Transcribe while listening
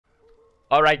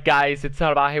Alright guys, it's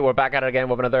Salvajee. We're back at it again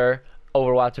with another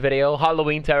Overwatch video.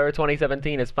 Halloween Terror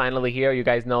 2017 is finally here. You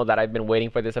guys know that I've been waiting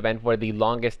for this event for the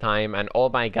longest time, and oh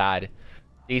my god,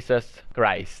 Jesus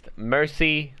Christ.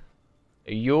 Mercy,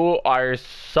 you are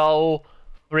so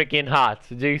freaking hot.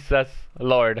 Jesus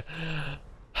Lord.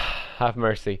 Have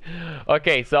mercy.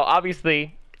 Okay, so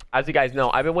obviously, as you guys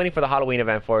know, I've been waiting for the Halloween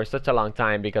event for such a long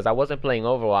time because I wasn't playing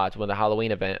Overwatch when the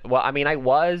Halloween event... Well, I mean, I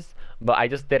was, but I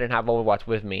just didn't have Overwatch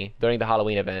with me during the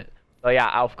Halloween event. So yeah,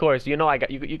 of course, you know,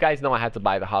 you guys know I had to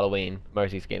buy the Halloween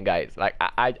Mercy skin, guys. Like,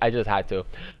 I just had to.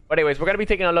 But anyways, we're going to be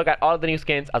taking a look at all of the new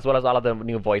skins as well as all of the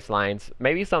new voice lines.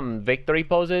 Maybe some victory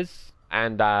poses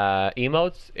and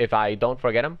emotes if I don't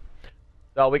forget them.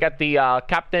 So we got the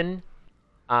Captain...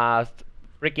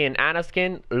 freaking Anna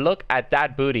skin. Look at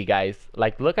that booty, guys.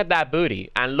 Like, look at that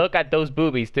booty, and look at those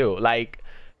boobies too. Like,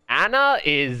 Anna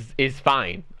is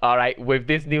fine, all right, with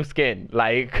this new skin.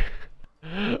 Like,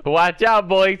 watch out,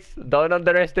 boys. Don't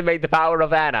underestimate the power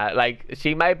of Anna. Like,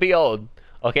 she might be old,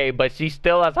 okay, but she's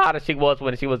still as hot as she was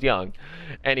when she was young.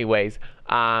 Anyways,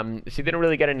 she didn't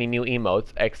really get any new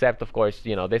emotes, except of course,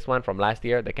 you know, this one from last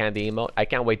year, the candy emote. I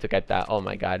can't wait to get that. Oh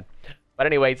my god. But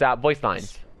anyways, voice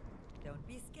lines.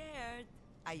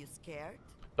 Are you scared?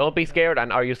 Don't be scared,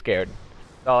 and are you scared?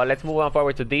 So let's move on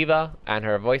forward to Diva and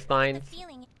her voice lines.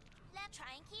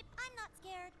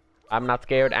 I'm not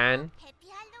scared and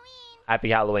Happy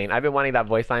Halloween. I've been wanting that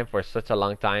voice line for such a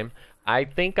long time. I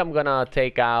think I'm gonna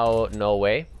take out No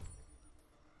Way.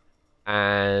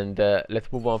 And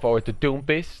let's move on forward to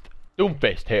Doomfist.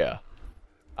 Doomfist here.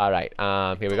 Alright,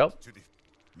 here we go.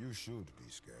 You should be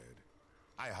scared.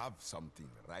 I have something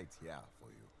right here for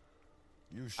you.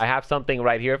 I have something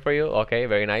right here for you. Okay,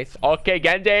 very nice. Okay,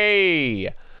 Genji!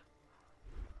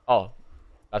 Oh,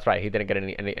 that's right. He didn't get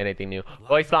anything new.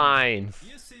 Voice lines.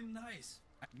 You seem nice.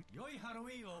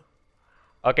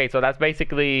 Okay, so that's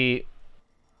basically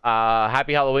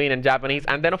Happy Halloween in Japanese.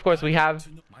 And then, of course, we have...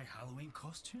 My Halloween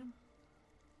costume?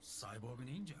 Cyborg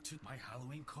Ninja. My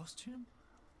Halloween costume?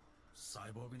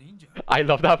 Cyborg Ninja. I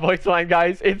love that voice line,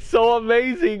 guys. It's so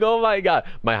amazing. Oh my god.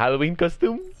 My Halloween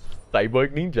costume?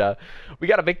 Cyborg Ninja. We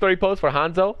got a victory pose for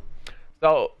Hanzo.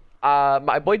 So,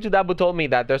 my boy Judabu told me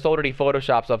that there's already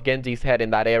photoshops of Genji's head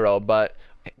in that arrow, but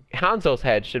Hanzo's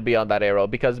head should be on that arrow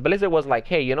because Blizzard was like,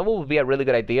 hey, you know what would be a really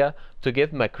good idea? To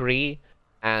give McCree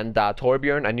and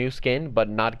Torbjorn a new skin, but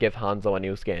not give Hanzo a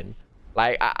new skin.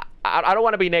 Like, I don't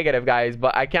want to be negative, guys,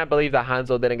 but I can't believe that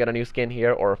Hanzo didn't get a new skin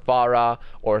here, or Pharah,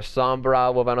 or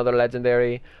Sombra with another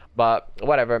legendary. But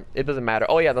whatever, it doesn't matter.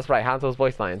 Oh yeah, that's right, Hanzo's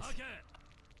voice lines.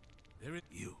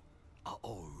 You are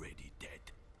already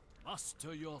dead.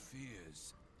 Master your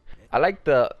fears. I like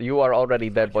the "you are already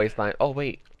dead" voice line. Oh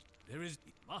wait. There is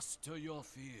master your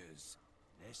fears,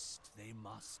 lest they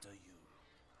master you.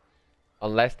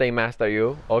 Unless they master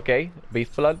you. Okay.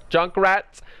 Beast Blood.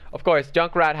 Junkrat. Of course,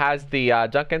 Junkrat has the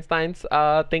Junkenstein's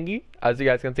thingy, as you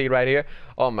guys can see right here.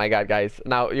 Oh my god, guys.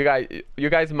 Now you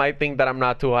guys might think that I'm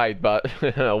not too hyped, but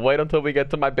wait until we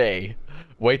get to my bay.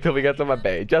 Wait till we get to my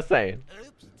bay. Just saying.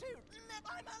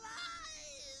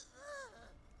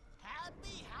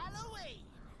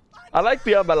 I like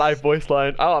the my life voice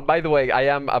line. Oh, by the way, I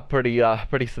am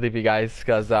pretty sleepy, guys,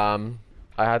 because I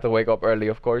had to wake up early,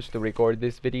 of course, to record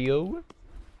this video.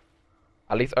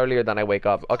 At least earlier than I wake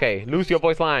up. Okay, lose your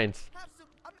voice lines.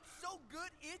 So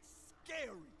good, it's scary.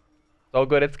 So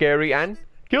good, it's scary, and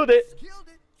killed it.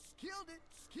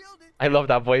 I love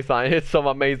that voice line. It's so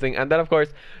amazing. And then, of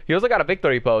course, he also got a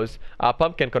victory pose,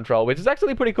 pumpkin control, which is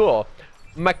actually pretty cool.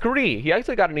 McCree, he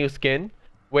actually got a new skin.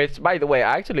 Which, by the way,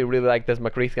 I actually really like this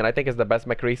McCree skin. I think it's the best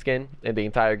McCree skin in the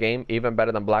entire game, even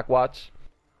better than Blackwatch.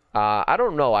 I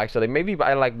don't know, actually. Maybe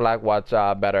I like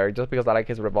Blackwatch better, just because I like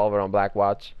his revolver on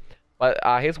Blackwatch. But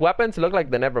his weapons look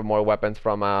like the Nevermore weapons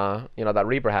from, you know, that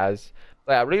Reaper has.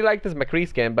 So, yeah, I really like this McCree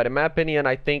skin, but in my opinion,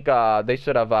 I think they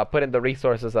should have put in the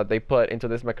resources that they put into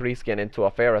this McCree skin into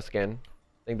a Pharah skin.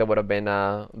 I think that would have been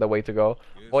the way to go.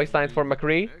 Voice lines for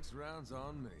McCree. Next round's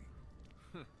on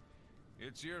me.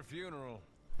 It's your funeral.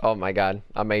 Oh my god,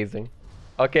 amazing.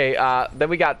 Okay, then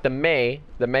we got the Mei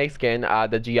skin,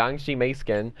 the Jiangxi Mei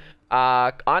skin.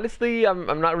 Honestly,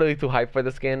 I'm not really too hyped for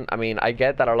the skin. I mean, I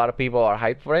get that a lot of people are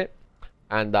hyped for it,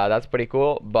 and that's pretty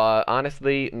cool, but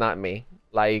honestly, not me.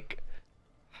 Like,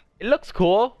 it looks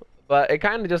cool, but it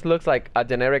kind of just looks like a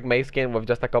generic Mei skin with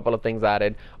just a couple of things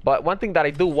added. But one thing that I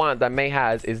do want that Mei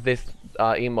has is this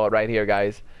emote right here,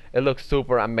 guys. It looks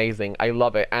super amazing. I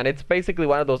love it. And it's basically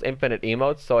one of those infinite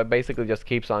emotes, so it basically just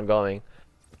keeps on going.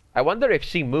 I wonder if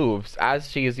she moves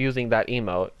as she is using that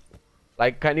emote.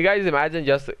 Like, can you guys imagine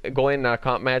just going in a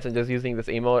comp match and just using this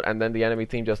emote and then the enemy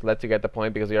team just lets you get the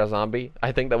point because you're a zombie?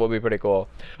 I think that would be pretty cool.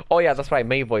 Oh yeah, that's right,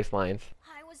 May voice lines.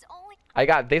 I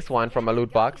got this one from a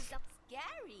loot box.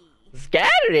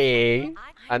 Scary!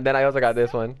 And then I also got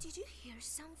this one. Did you hear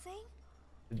something?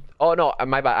 Oh no,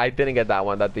 my bad. I didn't get that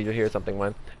one. That Did you hear something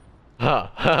one?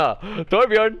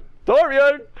 Torbjorn!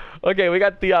 Torbjorn! Okay, we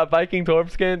got the Viking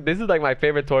Torb skin. This is like my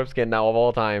favorite Torb skin now of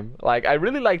all time. Like, I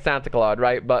really like Santa Claus,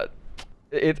 right? But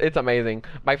it's amazing.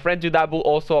 My friend Judabu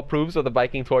also approves of the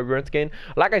Viking Torbjorn skin.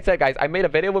 Like I said, guys, I made a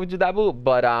video with Judabu,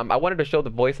 but I wanted to show the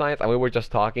voice lines, and we were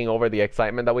just talking over the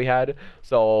excitement that we had.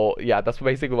 So yeah, that's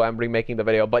basically why I'm remaking the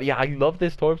video. But yeah, I love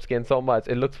this Torb skin so much.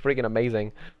 It looks freaking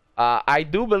amazing. I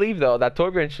do believe though that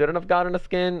Torbjorn shouldn't have gotten a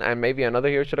skin, and maybe another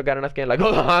hero should have gotten a skin, like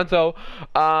Hanzo.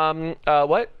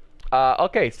 What?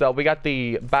 Okay, so we got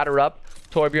the Batter Up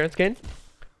Torbjorn skin.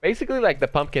 Basically like the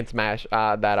pumpkin smash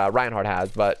that Reinhardt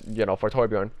has, but you know, for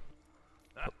Torbjorn.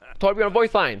 Torbjorn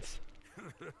voice lines.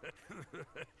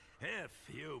 If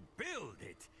you build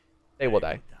it, They will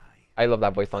die. I love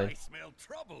that voice line. I smell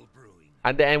trouble brewing.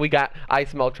 And then we got I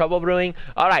Smell Trouble Brewing.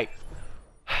 Alright.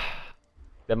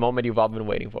 The moment you've all been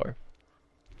waiting for.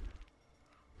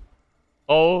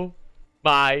 Oh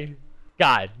my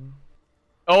god.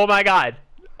 Oh my god.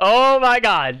 Oh my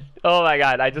god. Oh my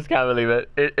god. I just can't believe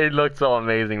it. It looks so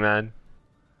amazing, man.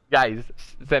 Guys,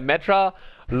 Symmetra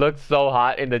looks so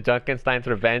hot in the Junkenstein's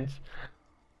Revenge.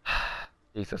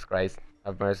 Jesus Christ.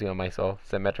 Have mercy on my soul.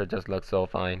 Symmetra just looks so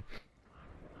fine.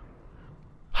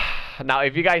 Now,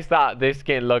 if you guys thought this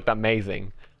skin looked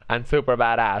amazing and super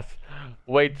badass,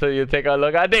 wait till you take a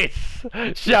look at this.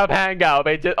 Shop Hangout,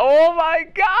 bitches. Oh my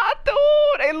god,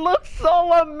 dude. It looks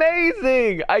so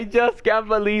amazing. I just can't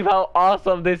believe how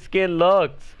awesome this skin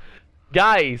looks.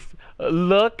 Guys,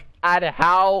 look at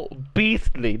how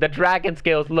beastly the dragon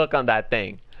scales look on that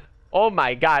thing. Oh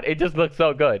my god, it just looks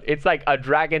so good. It's like a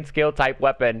dragon scale type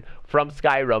weapon from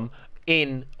Skyrim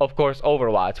in, of course,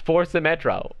 Overwatch. For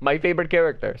Symmetra, my favorite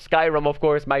character. Skyrim, of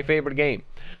course, my favorite game.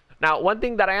 Now, one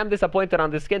thing that I am disappointed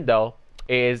on this skin, though,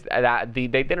 is that they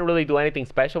didn't really do anything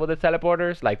special with the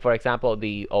teleporters. Like, for example,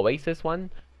 the Oasis one.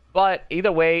 But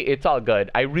either way, it's all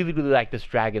good. I really, really like this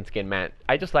dragon skin, man.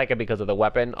 I just like it because of the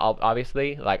weapon,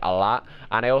 obviously, like a lot.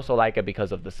 And I also like it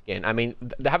because of the skin. I mean,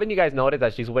 haven't you guys noticed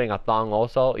that she's wearing a thong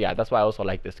also? Yeah, that's why I also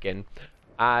like this skin.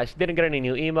 She didn't get any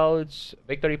new emotes,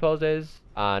 victory poses.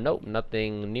 Nope,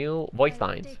 nothing new. Voice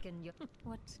lines.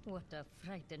 What a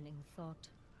frightening thought.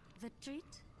 The treat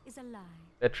is a lie.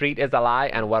 The treat is a lie,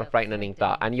 and what a frightening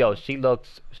thought. And yo, she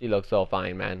looks so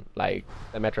fine, man. Like,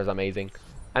 the Metra's amazing.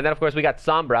 And then of course we got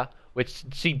Sombra, which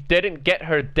she didn't get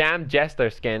her damn Jester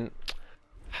skin.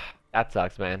 That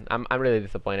sucks, man. I'm really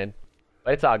disappointed.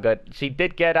 But it's all good. She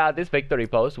did get this victory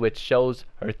pose, which shows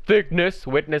her thickness.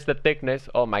 Witness the thickness.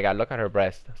 Oh my god, look at her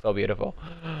breast. So beautiful.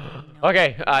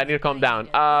 Okay, I need to calm down.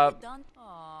 Aw,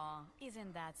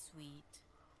 isn't that sweet?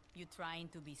 You trying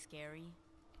to be scary?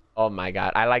 Oh my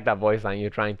god, I like that voice line. You're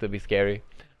trying to be scary.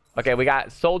 Okay, we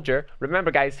got Soldier.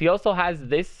 Remember, guys, he also has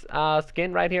this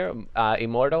skin right here,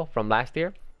 Immortal from last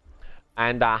year.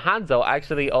 And Hanzo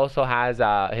actually also has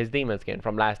his demon skin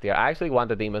from last year. I actually want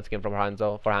the demon skin from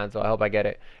Hanzo. I hope I get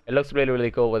it. It looks really,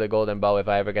 really cool with a golden bow if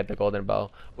I ever get the golden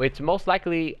bow. Which most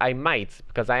likely I might,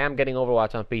 because I am getting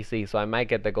Overwatch on PC. So I might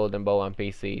get the golden bow on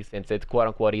PC since it's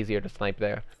quote-unquote easier to snipe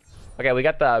there. Okay, we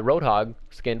got the Roadhog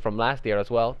skin from last year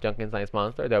as well. Junkenstein's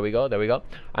Monster. There we go, there we go.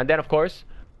 And then, of course,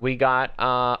 we got,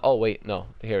 oh wait, no,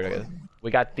 here it is.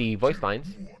 We got the voice lines.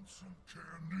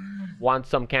 Want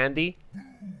some candy?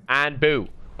 And boo.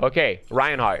 Okay,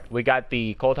 Reinhardt. We got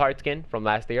the Cold Heart skin from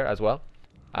last year as well.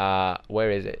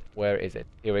 Where is it? Where is it?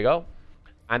 Here we go.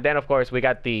 And then, of course, we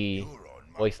got the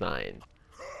voice lines.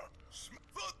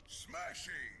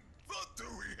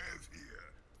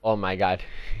 Oh my god.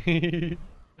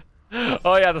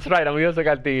 Oh yeah, that's right. And we also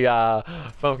got the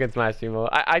Pumpkin Smash Emo.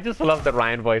 I just love the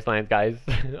Ryan voice lines, guys.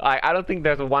 I don't think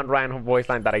there's one Ryan voice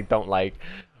line that I don't like.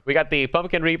 We got the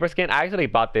Pumpkin Reaper skin. I actually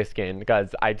bought this skin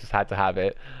because I just had to have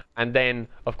it. And then,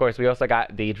 of course, we also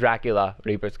got the Dracula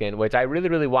Reaper skin, which I really,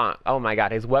 really want. Oh my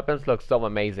god, his weapons look so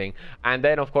amazing. And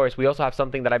then, of course, we also have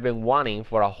something that I've been wanting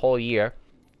for a whole year.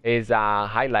 Is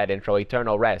highlight intro,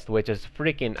 Eternal Rest, which is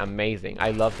freaking amazing. I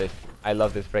love this. I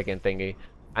love this freaking thingy.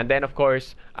 And then, of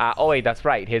course, oh wait, that's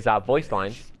right, his voice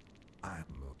lines.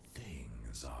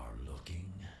 Things are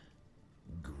looking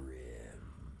grim.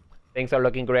 Things are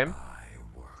looking grim.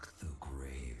 I work the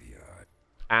graveyard.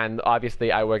 And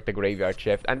obviously, I work the graveyard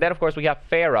shift. And then, of course, we have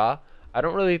Farah. I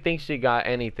don't really think she got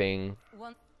anything.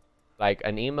 Like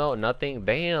an emo, nothing.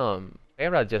 Damn,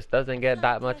 Farah just doesn't get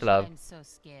that much love. I'm so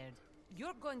scared.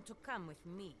 You're going to come with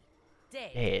me.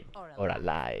 Dead or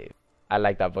alive. I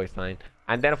like that voice line.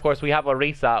 And then, of course, we have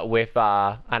Orisa with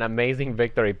an amazing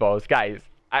victory pose. Guys,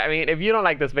 I mean, if you don't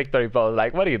like this victory pose,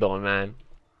 like, what are you doing, man?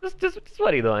 Just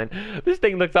what are you doing? This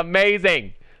thing looks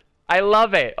amazing. I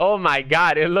love it. Oh my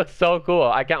god, it looks so cool.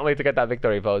 I can't wait to get that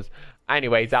victory pose.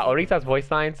 Anyways, Orisa's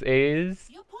voice lines is...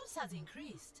 Your pulse has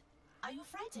increased. Are you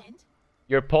frightened?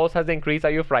 Your pulse has increased.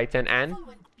 Are you frightened? And...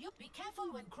 Be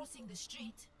careful when crossing the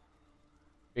street.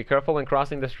 Be careful when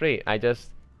crossing the street.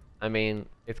 I mean,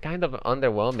 it's kind of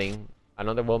underwhelming. An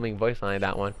underwhelming voice line,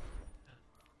 that one.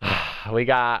 We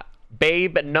got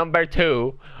Babe number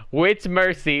 2. Witch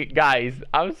Mercy. Guys,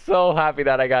 I'm so happy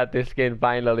that I got this skin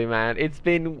finally, man.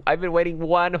 I've been waiting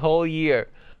 1 whole year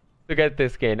to get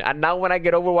this skin. And now when I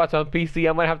get Overwatch on PC,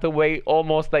 I'm gonna have to wait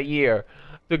almost a year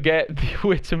to get the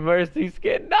Witch Mercy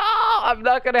skin. No! I'm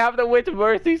not gonna have the Witch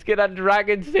Mercy skin and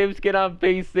Dragon Sim skin on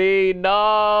PC.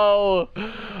 No!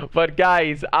 But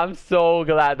guys, I'm so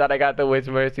glad that I got the Witch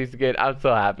Mercy skin. I'm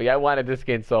so happy. I wanted this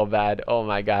skin so bad. Oh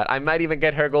my god. I might even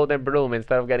get her golden broom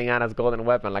instead of getting Anna's golden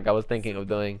weapon like I was thinking of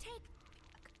doing.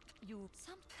 You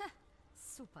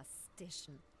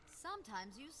superstition.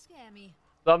 Sometimes you scare me.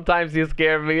 Sometimes you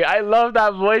scare me. I love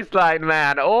that voice line,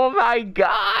 man. Oh my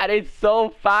god, it's so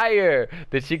fire.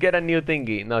 Did she get a new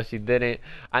thingy? No, she didn't.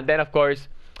 And then, of course,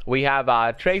 we have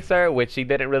Tracer, which she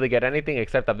didn't really get anything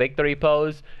except a victory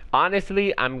pose.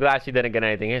 Honestly, I'm glad she didn't get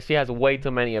anything. She has way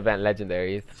too many event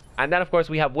legendaries. And then, of course,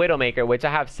 we have Widowmaker, which I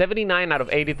have 79 out of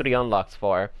 83 unlocks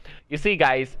for. You see,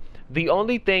 guys, the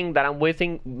only thing that I'm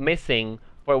missing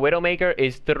for Widowmaker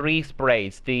is 3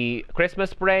 sprays. The Christmas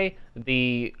spray,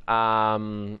 the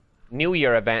New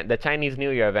Year event, the Chinese New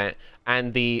Year event,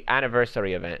 and the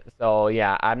anniversary event. So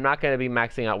yeah, I'm not going to be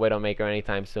maxing out Widowmaker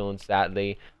anytime soon,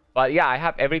 sadly. But yeah, I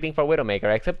have everything for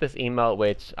Widowmaker except this emote,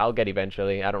 which I'll get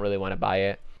eventually. I don't really want to buy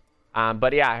it.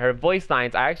 But yeah, her voice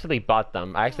lines, I actually bought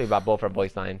them. I actually bought both her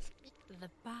voice lines. The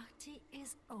party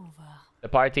is over. The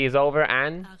party is over,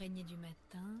 and... Araignée du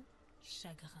matin,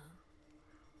 chagrin.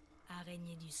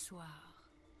 Araignée du soir,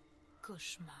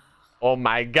 cauchemar. Oh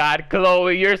my god,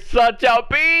 Chloe, you're such a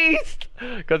beast!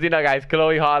 Because, you know, guys,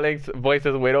 Chloe Hollings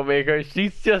voices Widowmaker.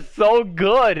 She's just so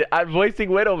good at voicing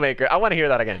Widowmaker. I want to hear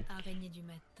that again. Araignée du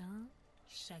matin,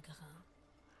 chagrin.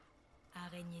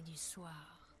 Araignée du soir,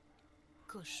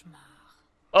 cauchemar.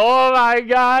 Oh my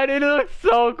god, it looks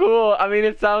so cool. I mean,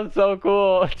 it sounds so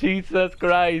cool. Jesus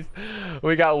Christ.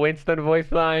 We got Winston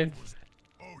voice lines.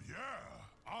 Oh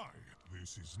yeah,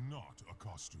 this is not a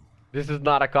costume. This is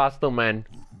not a costume, man.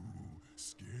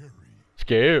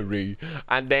 Scary.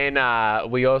 And then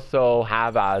we also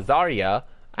have Zarya,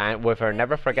 and with her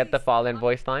Never Forget the Fallen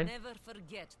voice line. Never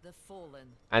forget the fallen.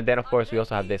 And then, of course, we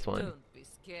also have this one. Don't be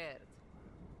scared.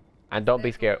 And don't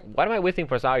be scared. What am I wishing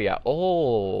for Zarya?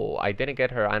 Oh, I didn't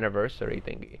get her anniversary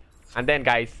thingy. And then,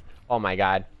 guys, oh my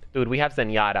god. Dude, we have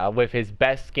Zenyatta with his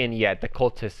best skin yet, the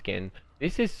Cultist skin.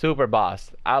 This is super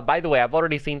boss. By the way, I've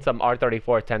already seen some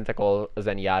R34 tentacle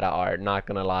Zenyatta art, not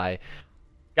gonna lie.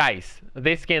 Guys,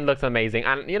 this skin looks amazing.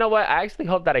 And you know what? I actually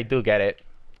hope that I do get it.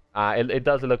 It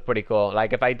does look pretty cool.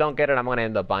 Like, if I don't get it, I'm gonna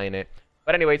end up buying it.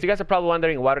 But anyways, you guys are probably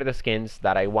wondering what are the skins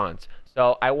that I want.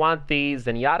 So I want the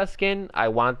Zenyatta skin, I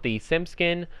want the Sim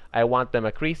skin, I want the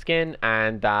McCree skin,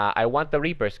 and I want the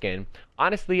Reaper skin.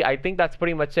 Honestly, I think that's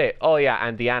pretty much it. Oh yeah,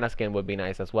 and the Anna skin would be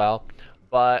nice as well.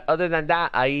 But other than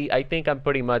that, I think I'm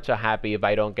pretty much happy if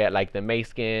I don't get like the Mei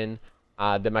skin.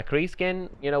 The McCree skin,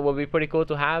 you know, will be pretty cool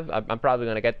to have. I'm probably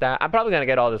going to get that. I'm probably going to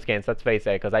get all the skins, let's face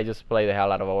it, because I just play the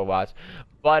hell out of Overwatch.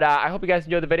 But I hope you guys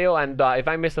enjoyed the video, and if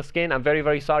I missed a skin, I'm very,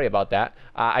 very sorry about that.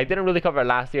 I didn't really cover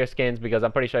last year's skins because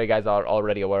I'm pretty sure you guys are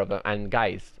already aware of them. And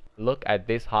guys, look at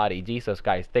this hottie. Jesus,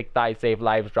 guys. Thick thighs, save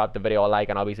lives. Drop the video a like,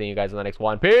 and I'll be seeing you guys in the next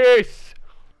one. Peace!